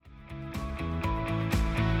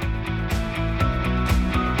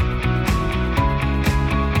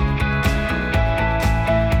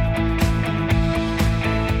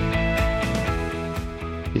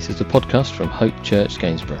podcast from Hope Church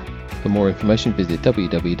Gainsborough. For more information, visit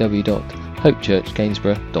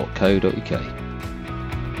www.hopechurchgainsborough.co.uk.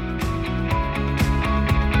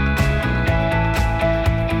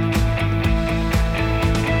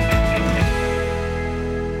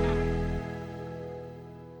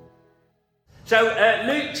 So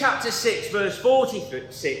Luke chapter 6 verse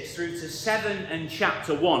 46 through to 7 and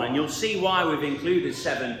chapter 1, and you'll see why we've included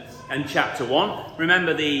 7 and chapter 1.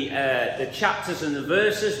 Remember the chapters and the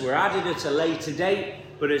verses were added at a later date,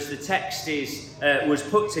 but as the text was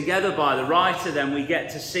put together by the writer, then we get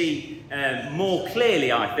to see more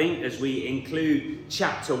clearly, I think, as we include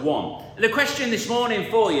chapter 1. The question this morning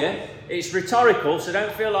for you, it's rhetorical, so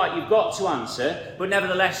don't feel like you've got to answer, but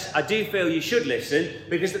nevertheless, I do feel you should listen,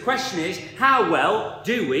 because the question is, how well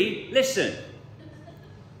do we listen?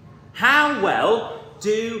 How well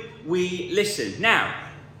do we listen? Now,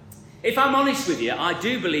 if I'm honest with you, I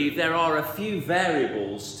do believe there are a few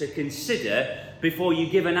variables to consider before you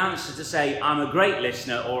give an answer to say, I'm a great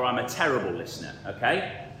listener or I'm a terrible listener,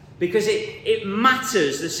 okay? Because it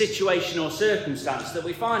matters the situation or circumstance that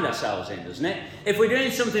we find ourselves in, doesn't it? If we're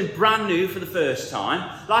doing something brand new for the first time,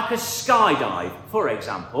 like a skydive, for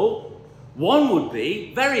example, one would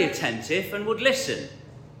be very attentive and would listen,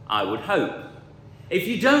 I would hope. If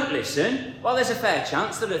you don't listen, well, there's a fair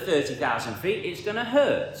chance that at 30,000 feet it's going to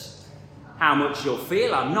hurt. How much you'll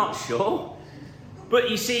feel, I'm not sure. But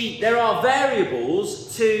you see, there are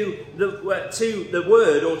variables to the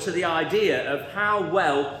word or to the idea of how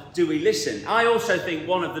well do we listen. I also think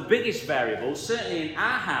one of the biggest variables, certainly in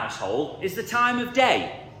our household, is the time of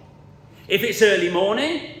day. If it's early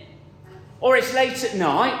morning or it's late at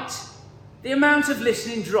night, the amount of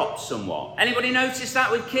listening drops somewhat. Anybody notice that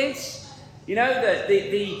with kids? You know,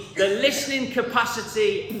 the listening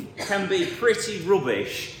capacity can be pretty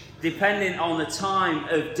rubbish depending on the time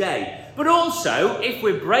of day. But also, if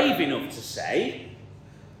we're brave enough to say,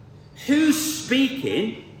 who's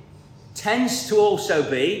speaking tends to also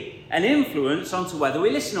be an influence onto whether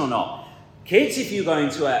we listen or not. Kids, if you go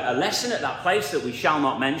into a lesson at that place that we shall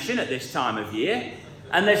not mention at this time of year,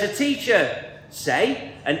 and there's a teacher,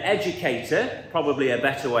 say, an educator, probably a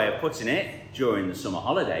better way of putting it, during the summer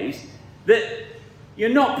holidays, that you're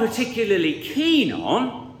not particularly keen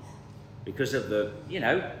on because of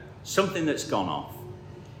something that's gone off,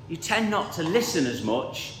 you tend not to listen as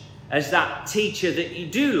much as that teacher that you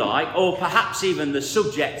do like, or perhaps even the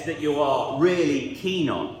subject that you are really keen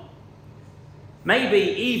on. Maybe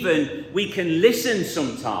even we can listen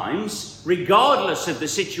sometimes, regardless of the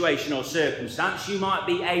situation or circumstance. You might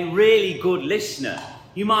be a really good listener.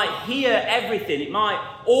 You might hear everything. It might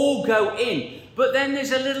all go in. But then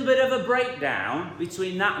there's a little bit of a breakdown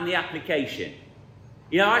between that and the application.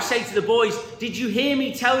 You know, I say to the boys, did you hear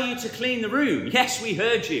me tell you to clean the room? Yes, we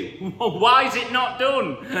heard you. Why is it not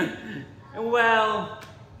done? Well,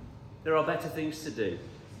 there are better things to do.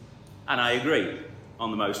 And I agree,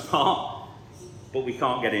 on the most part. But we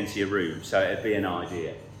can't get into your room, so it'd be an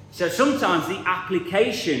idea. So sometimes the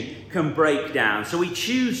application can break down, so we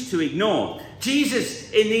choose to ignore.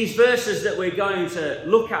 Jesus, in these verses that we're going to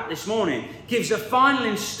look at this morning, gives a final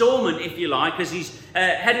installment, if you like, as he's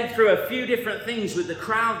headed through a few different things with the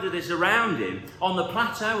crowd that is around him, on the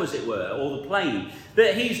plateau, as it were, or the plain,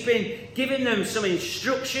 that he's been giving them some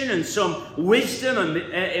instruction and some wisdom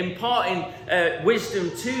and imparting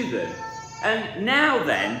wisdom to them. And now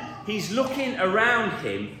then, he's looking around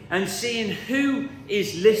him and seeing who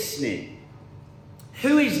is listening.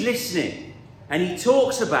 Who is listening? And he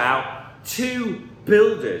talks about two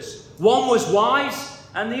builders. One was wise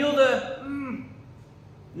and the other,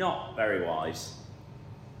 not very wise.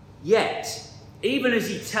 Yet, even as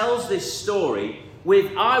he tells this story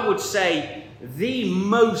with, I would say, the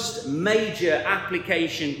most major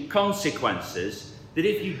application consequences, that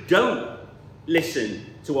if you don't listen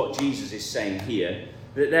to what Jesus is saying here,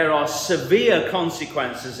 that there are severe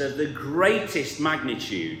consequences of the greatest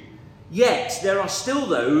magnitude. Yet, there are still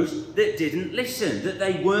those that didn't listen, that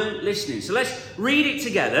they weren't listening. So let's read it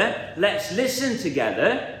together, let's listen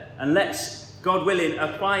together, and let's, God willing,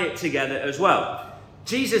 apply it together as well.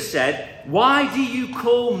 Jesus said, "Why do you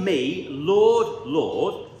call me Lord,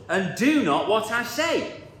 Lord, and do not what I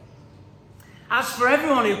say? As for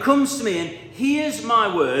everyone who comes to me and hears my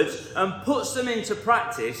words and puts them into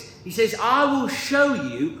practice," he says, "I will show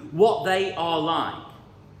you what they are like.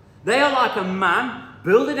 They are like a man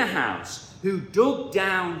building a house who dug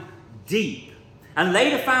down deep and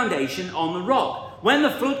laid a foundation on the rock. When the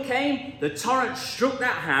flood came, the torrent struck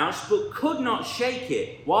that house but could not shake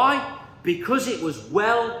it." Why? Because it was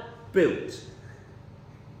well built.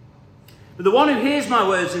 "But the one who hears my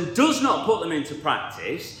words and does not put them into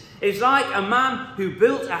practice is like a man who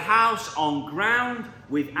built a house on ground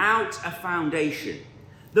without a foundation.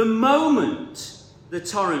 The moment the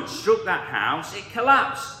torrent struck that house, it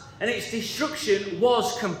collapsed, and its destruction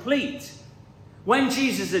was complete. When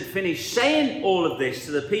Jesus had finished saying all of this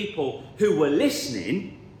to the people who were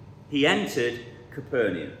listening, he entered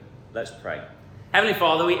Capernaum. Let's pray. Heavenly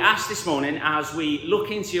Father, we ask this morning as we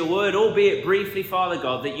look into your word, albeit briefly, Father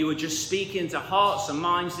God, that you would just speak into hearts and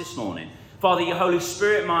minds this morning. Father, your Holy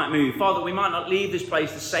Spirit might move. Father, we might not leave this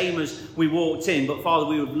place the same as we walked in, but Father,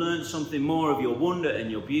 we would learn something more of your wonder and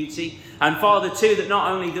your beauty. And Father, too, that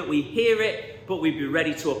not only that we hear it, but we'd be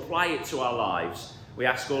ready to apply it to our lives. We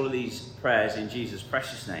ask all of these prayers in Jesus'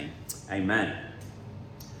 precious name. Amen.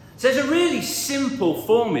 So there's a really simple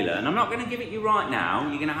formula, and I'm not going to give it you right now.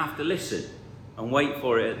 You're going to have to listen and wait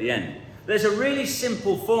for it at the end. There's a really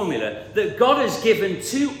simple formula that God has given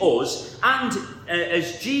to us, and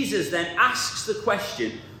as Jesus then asks the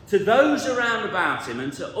question to those around about him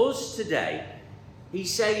and to us today, he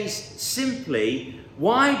says simply,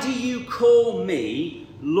 "Why do you call me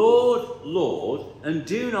Lord, Lord, and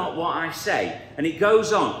do not what I say?" And it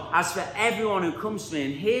goes on, "As for everyone who comes to me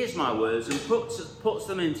and hears my words and puts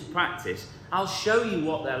them into practice, I'll show you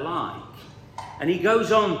what they're like." And he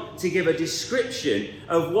goes on to give a description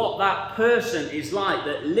of what that person is like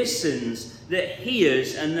that listens, that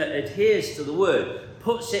hears, and that adheres to the word,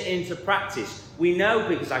 puts it into practice. We know,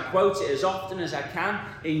 because I quote it as often as I can,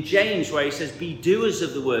 in James, where he says, "Be doers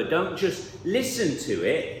of the word." Don't just listen to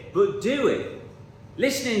it, but do it.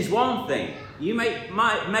 Listening is one thing. You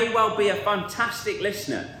may well be a fantastic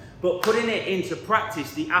listener, but putting it into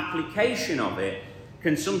practice, the application of it,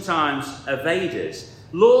 can sometimes evade us.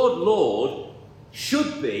 Lord, Lord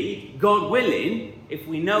should be, God willing, if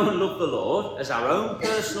we know and love the Lord as our own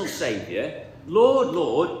personal Saviour, Lord,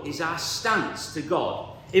 Lord is our stance to God.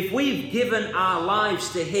 If we've given our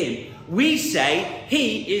lives to him, we say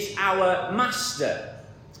he is our master.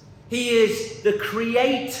 He is the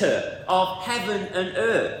creator of heaven and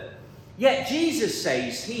earth. Yet Jesus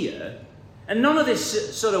says here, and none of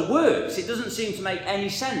this sort of works, it doesn't seem to make any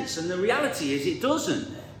sense, and the reality is it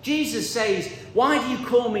doesn't. Jesus says, "Why do you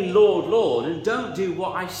call me Lord, Lord, and don't do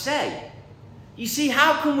what I say?" You see,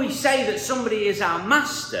 how can we say that somebody is our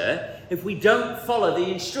master if we don't follow the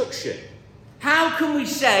instruction? How can we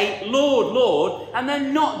say, "Lord, Lord," and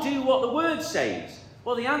then not do what the word says?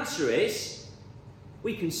 Well, the answer is,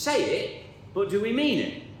 we can say it, but do we mean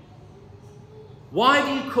it? Why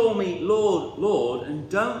do you call me Lord, Lord, and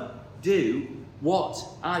don't do what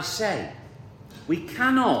I say? We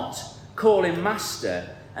cannot call him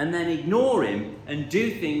master and then ignore him and do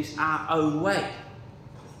things our own way.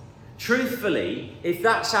 Truthfully, if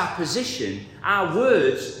that's our position, our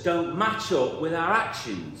words don't match up with our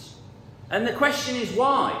actions. And the question is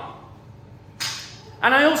why?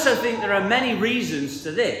 And I also think there are many reasons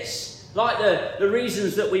to this, like the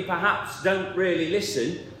reasons that we perhaps don't really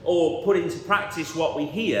listen or put into practice what we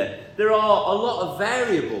hear. There are a lot of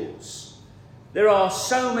variables. There are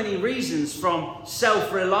so many reasons, from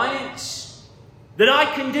self-reliance, that I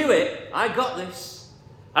can do it, I got this.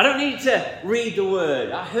 I don't need to read the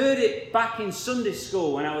word. I heard it back in Sunday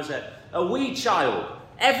school when I was a wee child.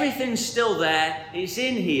 Everything's still there, it's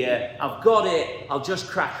in here, I've got it, I'll just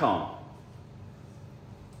crack on.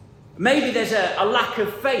 Maybe there's a lack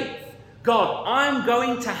of faith. God, I'm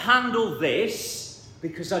going to handle this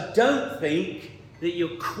because I don't think that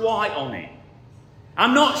you're quite on it.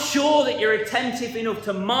 I'm not sure that you're attentive enough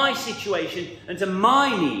to my situation and to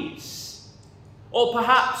my needs. Or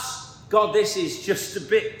perhaps, God, this is just a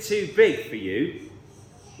bit too big for you,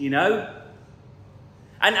 you know?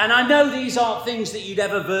 And I know these aren't things that you'd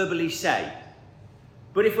ever verbally say.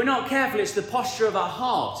 But if we're not careful, it's the posture of our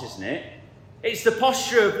heart, isn't it? It's the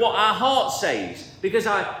posture of what our heart says. Because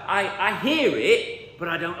I hear it, but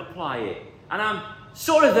I don't apply it. And I'm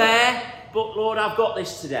sort of there, but Lord, I've got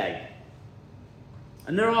this today.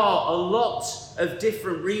 And there are a lot of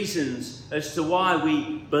different reasons as to why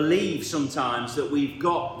we believe sometimes that we've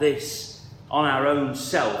got this on our own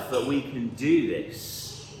self, that we can do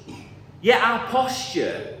this. Yet our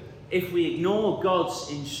posture, if we ignore God's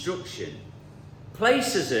instruction,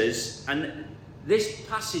 places us, and this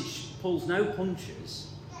passage pulls no punches,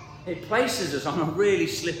 it places us on a really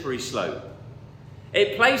slippery slope.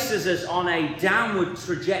 It places us on a downward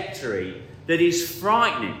trajectory that is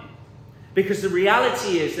frightening. Because the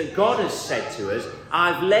reality is that God has said to us,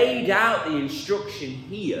 I've laid out the instruction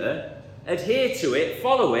here, adhere to it,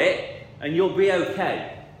 follow it, and you'll be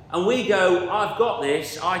okay. And we go, I've got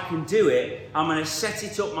this, I can do it, I'm going to set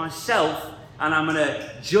it up myself, and I'm going to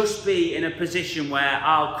just be in a position where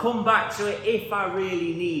I'll come back to it if I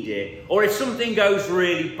really need it, or if something goes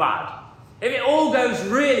really bad. If it all goes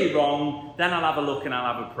really wrong, then I'll have a look and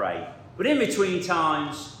I'll have a pray. But in between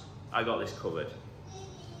times, I got this covered.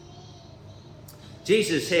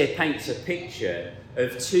 Jesus here paints a picture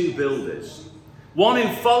of two builders. One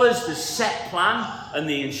who follows the set plan and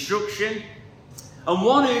the instruction, and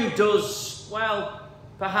one who does, well,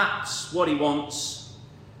 perhaps what he wants.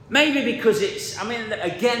 Maybe because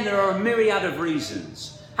again, there are a myriad of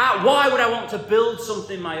reasons. Why would I want to build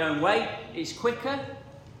something my own way? It's quicker.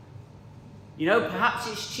 Perhaps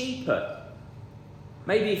it's cheaper.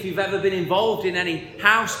 Maybe if you've ever been involved in any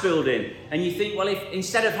house building and you think, well, if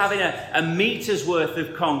instead of having a meter's worth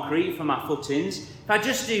of concrete for my footings, if I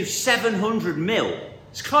just do 700 mil,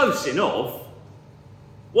 it's close enough.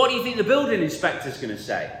 What do you think the building inspector's going to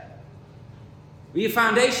say? Well, your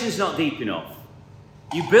foundation's not deep enough.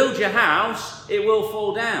 You build your house, it will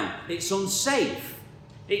fall down. It's unsafe.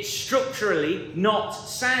 It's structurally not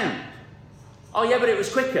sound. Oh yeah, but it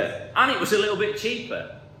was quicker and it was a little bit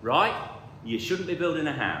cheaper, right? You shouldn't be building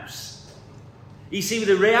a house. You see,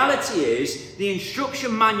 the reality is the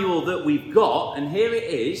instruction manual that we've got, and here it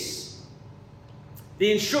is,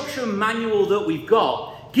 the instruction manual that we've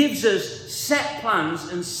got gives us set plans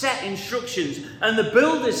and set instructions, and the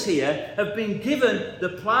builders here have been given the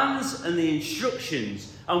plans and the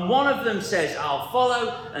instructions. And one of them says, I'll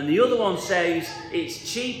follow, and the other one says,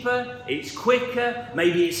 it's cheaper, it's quicker,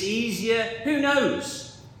 maybe it's easier, who knows?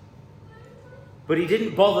 But he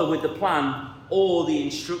didn't bother with the plan or the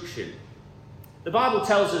instruction. The Bible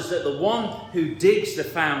tells us that the one who digs the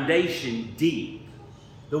foundation deep,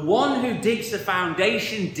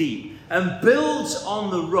 and builds on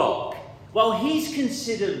the rock, well, he's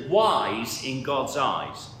considered wise in God's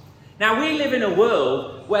eyes. Now, we live in a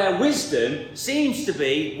world where wisdom seems to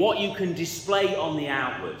be what you can display on the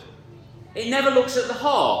outward. It never looks at the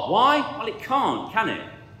heart. Why? Well, it can't, can it?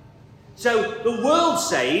 So the world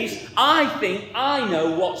says, I think I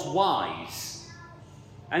know what's wise.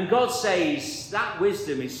 And God says, that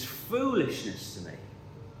wisdom is foolishness to me.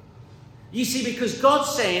 You see, because God's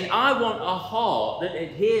saying, I want a heart that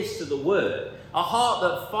adheres to the word, a heart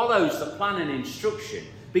that follows the plan and instruction,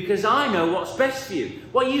 because I know what's best for you.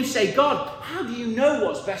 Well, you say, God, how do you know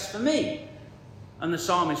what's best for me? And the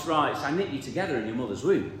psalmist writes, I knit you together in your mother's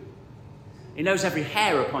womb. He knows every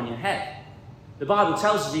hair upon your head. The Bible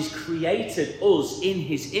tells us he's created us in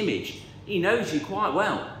his image. He knows you quite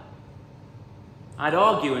well. I'd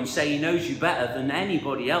argue and say he knows you better than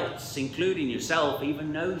anybody else, including yourself,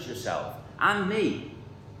 even knows yourself and me.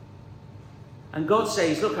 And God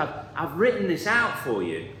says, look, I've written this out for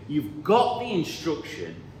you. You've got the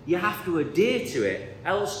instruction. You have to adhere to it.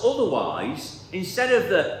 Else otherwise, instead of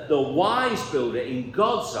the wise builder in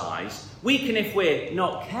God's eyes, we can, if we're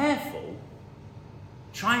not careful,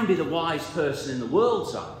 try and be the wise person in the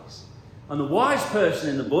world's eyes. And the wise person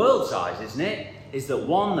in the world's eyes, isn't it, is the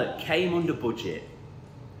one that came under budget.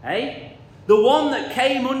 Eh? The one that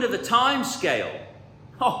came under the time scale.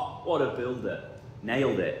 Oh, what a builder.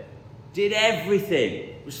 Nailed it. Did everything.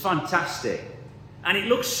 It was fantastic. And it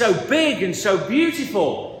looks so big and so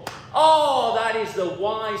beautiful. Oh, that is the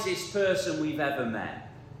wisest person we've ever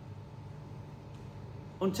met.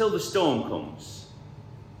 Until the storm comes.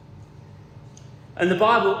 And the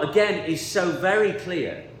Bible, again, is so very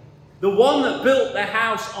clear. The one that built the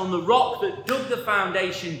house on the rock, that dug the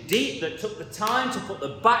foundation deep, that took the time to put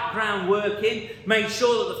the background work in, made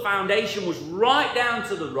sure that the foundation was right down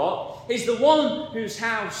to the rock, is the one whose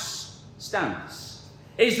house stands.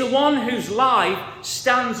 Is the one whose life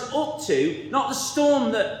stands up to, not the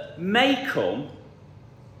storm that may come,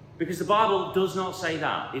 because the Bible does not say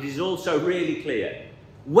that. It is also really clear.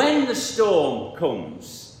 When the storm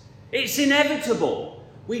comes, it's inevitable.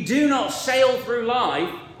 We do not sail through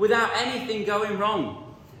life without anything going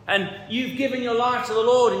wrong. And you've given your life to the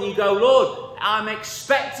Lord and you go, Lord, I'm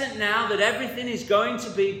expectant now that everything is going to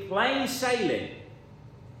be plain sailing.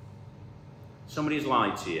 Somebody has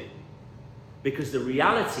lied to you. Because the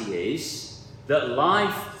reality is that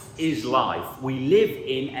life is life. We live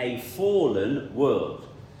in a fallen world.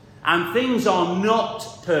 And things are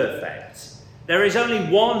not perfect. There is only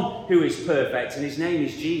one who is perfect, and his name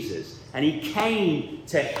is Jesus. And he came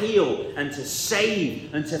to heal and to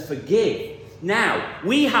save and to forgive. Now,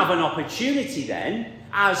 we have an opportunity then,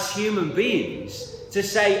 as human beings, to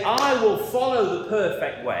say, I will follow the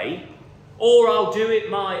perfect way, or I'll do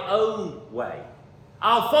it my own way.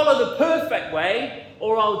 I'll follow the perfect way,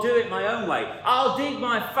 or I'll do it my own way. I'll dig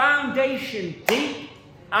my foundation deep,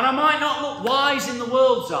 and I might not look wise in the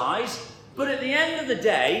world's eyes, But at the end of the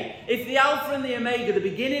day, if the Alpha and the Omega, the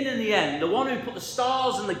beginning and the end, the one who put the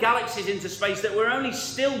stars and the galaxies into space that we're only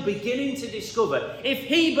still beginning to discover, if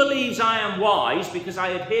he believes I am wise because I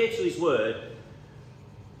adhere to his word,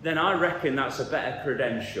 then I reckon that's a better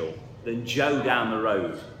credential than Joe down the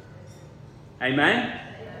road. Amen?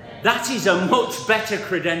 That is a much better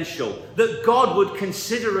credential, that God would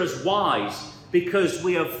consider us wise because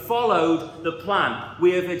we have followed the plan,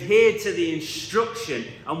 we have adhered to the instruction,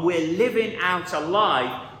 and we're living out a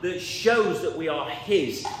life that shows that we are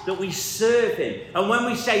his, that we serve him. And when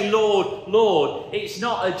we say, Lord, Lord, it's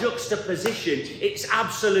not a juxtaposition, it's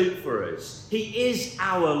absolute for us. He is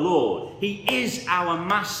our Lord, he is our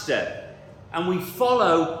master, and we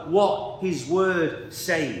follow what his word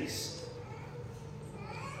says.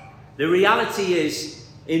 The reality is,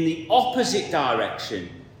 in the opposite direction,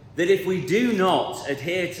 that if we do not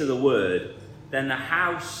adhere to the word, then the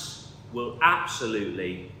house will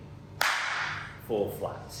absolutely fall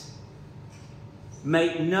flat.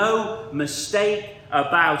 Make no mistake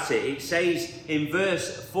about it. It says in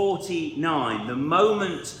verse 49, the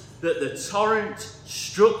moment that the torrent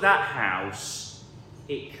struck that house,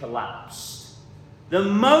 it collapsed. The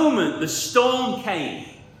moment the storm came,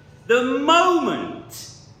 the moment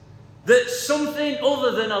that something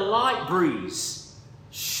other than a light breeze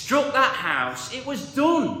struck that house, it was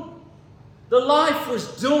done. The life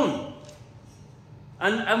was done.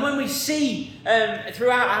 And when we see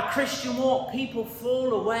throughout our Christian walk people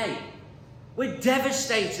fall away, we're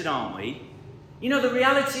devastated, aren't we? You know, the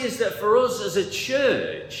reality is that for us as a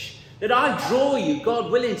church, that I draw you,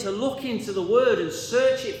 God willing, to look into the word and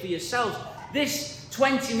search it for yourselves. This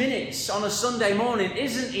 20 minutes on a Sunday morning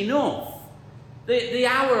isn't enough. The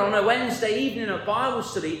hour on a Wednesday evening at Bible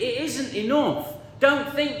study, it isn't enough.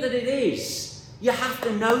 Don't think that it is. You have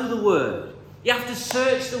to know the word. You have to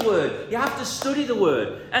search the word. You have to study the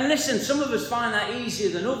word. And listen, some of us find that easier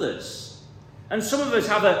than others. And some of us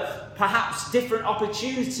have perhaps different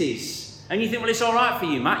opportunities. And you think, well, it's all right for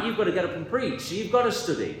you, Matt. You've got to get up and preach. So you've got to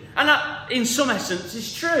study. And that, in some essence,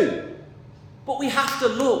 is true. But we have to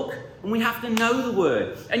look and we have to know the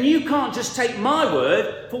word. And you can't just take my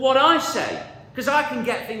word for what I say, because I can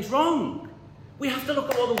get things wrong. We have to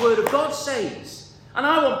look at what the word of God says. And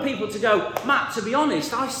I want people to go, Matt, to be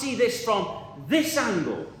honest, I see this from this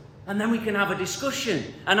angle. And then we can have a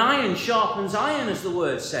discussion. And iron sharpens iron, as the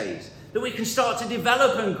word says. That we can start to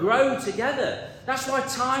develop and grow together. That's why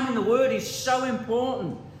time in the word is so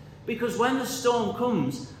important. Because when the storm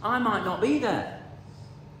comes, I might not be there.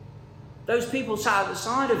 Those people sat at the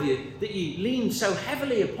side of you that you lean so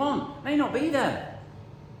heavily upon may not be there.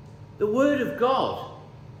 The word of God,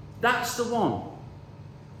 that's the one.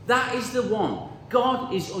 That is the one.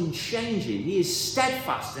 God is unchanging. He is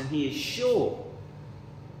steadfast and he is sure.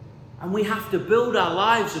 And we have to build our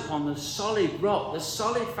lives upon the solid rock, the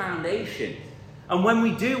solid foundation. And when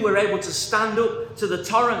we do, we're able to stand up to the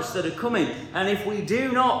torrents that are coming. And if we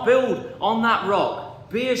do not build on that rock,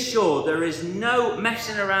 be assured there is no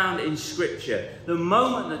messing around in Scripture. The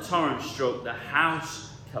moment the torrent struck, the house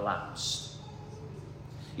collapsed.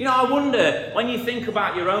 You know, I wonder, when you think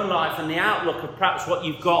about your own life and the outlook of perhaps what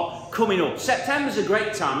you've got coming up. September's a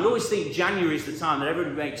great time. We always think January is the time that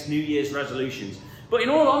everybody makes New Year's resolutions. But in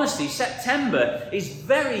all honesty, September is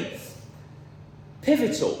very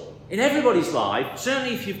pivotal in everybody's life,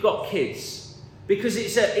 certainly if you've got kids. Because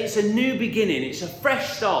it's a new beginning, it's a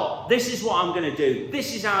fresh start. This is what I'm going to do.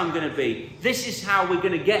 This is how I'm going to be. This is how we're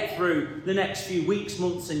going to get through the next few weeks,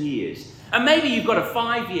 months and years. And maybe you've got a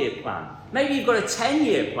 5-year plan. Maybe you've got a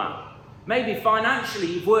 10-year plan. Maybe financially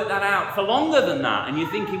you've worked that out for longer than that and you're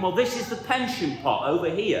thinking, well, this is the pension pot over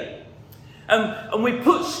here. And we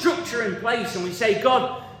put structure in place and we say,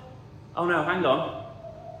 God, oh no, hang on.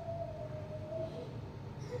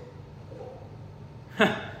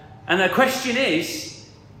 And the question is,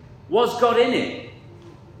 was God in it?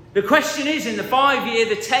 The question is, in the 5-year,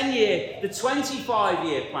 the 10-year, the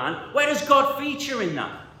 25-year plan, where does God feature in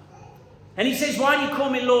that? And he says, why do you call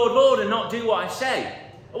me Lord, Lord, and not do what I say?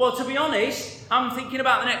 Well, to be honest, I'm thinking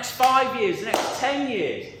about the next 5 years, the next 10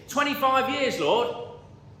 years, 25 years, Lord.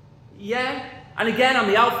 Yeah. And again, I'm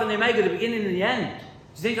the Alpha and the Omega, the beginning and the end. Do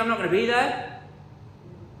you think I'm not going to be there?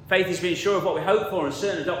 Faith is being sure of what we hope for and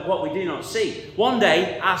certain of what we do not see. One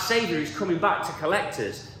day, our Saviour is coming back to collect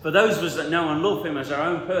us. For those of us that know and love him as our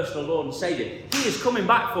own personal Lord and Saviour, he is coming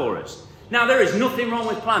back for us. Now, there is nothing wrong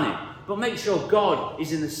with planning, but make sure God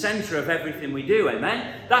is in the centre of everything we do,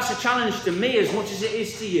 amen? That's a challenge to me as much as it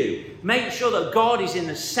is to you. Make sure that God is in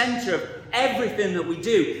the centre of everything that we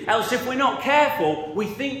do. Else, if we're not careful, we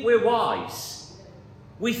think we're wise.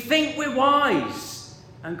 We think we're wise.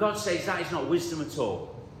 And God says that is not wisdom at all.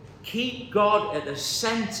 Keep God at the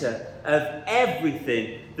centre of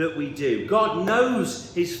everything that we do. God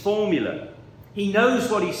knows his formula. He knows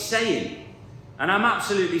what he's saying. And I'm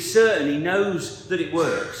absolutely certain he knows that it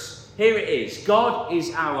works. Here it is. God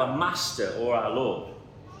is our master or our Lord.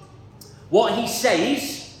 What he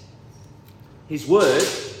says, his word,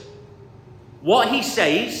 what he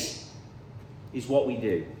says is what we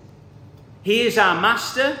do. He is our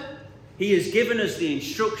master. He has given us the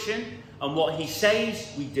instruction, and what he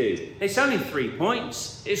says, we do. It's only 3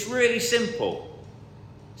 points. It's really simple.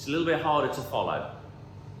 It's a little bit harder to follow.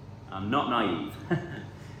 I'm not naive.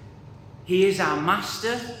 He is our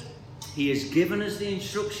master. He has given us the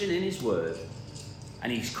instruction in his word,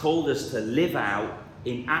 and he's called us to live out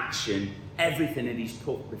in action everything that he's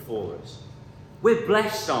put before us. We're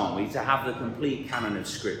blessed, aren't we, to have the complete canon of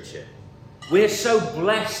Scripture. We're so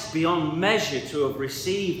blessed beyond measure to have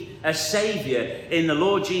received a Saviour in the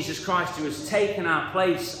Lord Jesus Christ who has taken our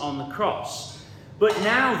place on the cross. But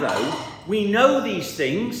now, though, we know these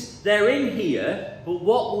things, they're in here, but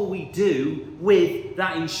what will we do with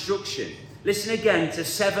that instruction? Listen again to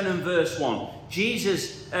 7 and verse 1.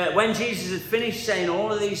 When Jesus had finished saying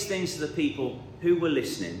all of these things to the people who were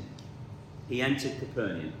listening, he entered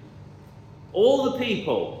Capernaum. All the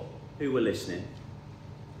people who were listening.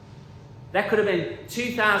 There could have been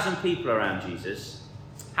 2,000 people around Jesus.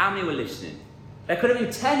 How many were listening? There could have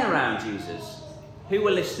been 10 around Jesus who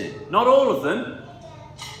were listening. Not all of them.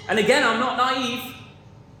 And again, I'm not naive.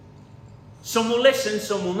 Some will listen,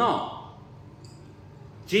 some will not.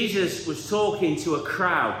 Jesus was talking to a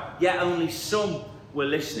crowd, yet only some were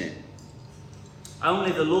listening.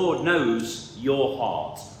 Only the Lord knows your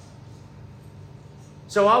heart.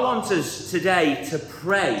 So I want us today to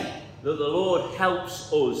pray that the Lord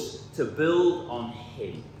helps us to build on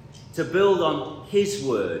him, to build on his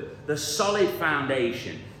word, the solid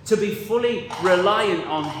foundation, to be fully reliant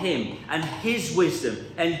on him and his wisdom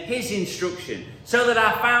and his instruction, so that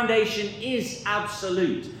our foundation is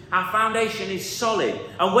absolute, our foundation is solid,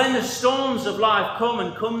 and when the storms of life come,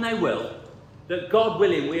 and come they will, that God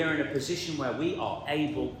willing, we are in a position where we are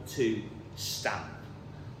able to stand.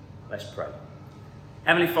 Let's pray.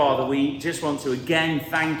 Heavenly Father, we just want to again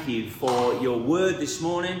thank you for your word this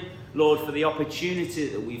morning. Lord, for the opportunity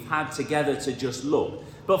that we've had together to just look.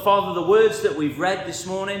 But Father, the words that we've read this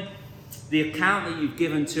morning, the account that you've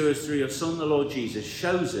given to us through your Son, the Lord Jesus,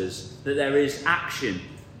 shows us that there is action.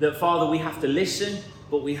 That, Father, we have to listen,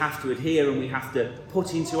 but we have to adhere and we have to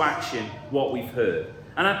put into action what we've heard.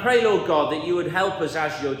 And I pray, Lord God, that you would help us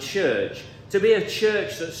as your church to be a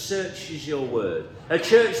church that searches your word. A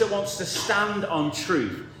church that wants to stand on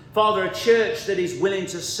truth. Father, a church that is willing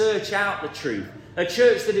to search out the truth. A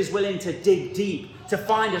church that is willing to dig deep, to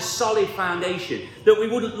find a solid foundation, that we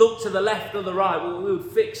wouldn't look to the left or the right, but we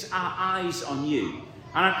would fix our eyes on you.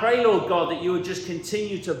 And I pray, Lord God, that you would just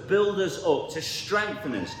continue to build us up, to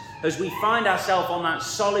strengthen us as we find ourselves on that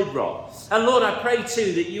solid rock. And Lord, I pray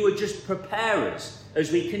too that you would just prepare us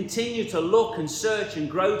as we continue to look and search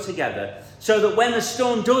and grow together, so that when the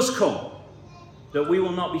storm does come, that we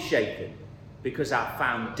will not be shaken, because our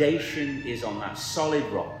foundation is on that solid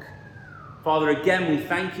rock. Father, again, we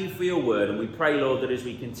thank you for your word, and we pray, Lord, that as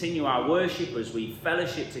we continue our worship, as we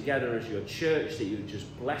fellowship together as your church, that you would just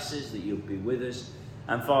bless us, that you would be with us.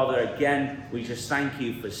 And Father, again, we just thank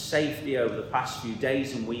you for safety over the past few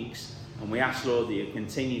days and weeks, and we ask, Lord, that you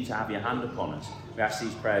continue to have your hand upon us. We ask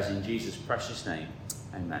these prayers in Jesus' precious name.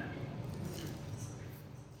 Amen.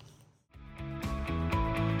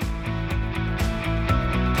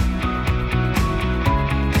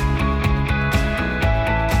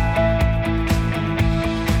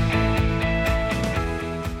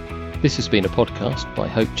 This has been a podcast by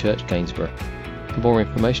Hope Church Gainsborough. For more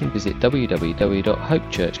information, visit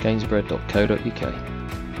www.hopechurchgainsborough.co.uk.